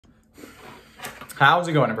How's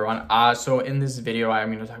it going, everyone? So in this video, I'm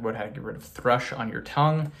going to talk about how to get rid of thrush on your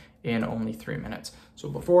tongue in only 3 minutes. So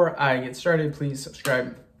before I get started, please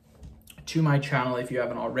subscribe to my channel if you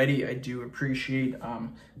haven't already. I do appreciate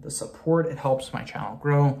the support. It helps my channel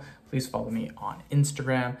grow. Please follow me on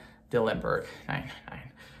Instagram,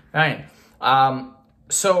 Dylanberg999.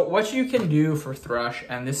 So what you can do for thrush,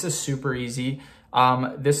 and this is super easy,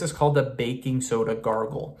 this is called the baking soda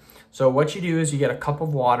gargle. So what you do is you get a cup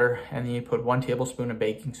of water and then you put 1 tablespoon of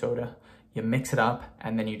baking soda, you mix it up,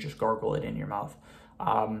 and then you just gargle it in your mouth.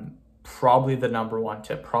 Probably the #1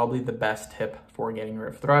 tip, probably the best tip for getting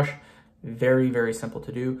rid of thrush. Very, very simple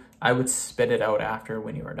to do. I would spit it out after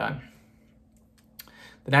when you are done.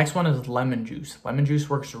 The next one is lemon juice. Lemon juice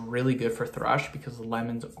works really good for thrush because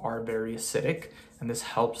lemons are very acidic, and this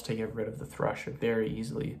helps to get rid of the thrush very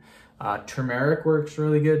easily. Turmeric works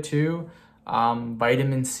really good too.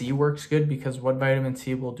 Vitamin C works good because what vitamin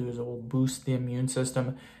C will do is it will boost the immune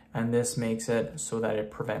system, and this makes it so that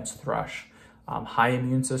it prevents thrush. High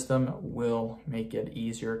immune system will make it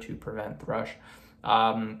easier to prevent thrush.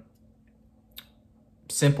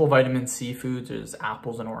 Simple vitamin C foods is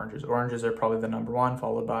apples and oranges. Oranges are probably the #1,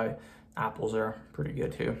 followed by apples are pretty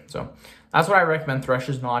good too. So that's what I recommend. Thrush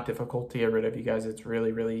is not difficult to get rid of, you guys. It's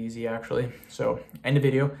really, really easy actually. So end the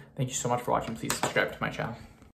video. Thank you so much for watching. Please subscribe to my channel.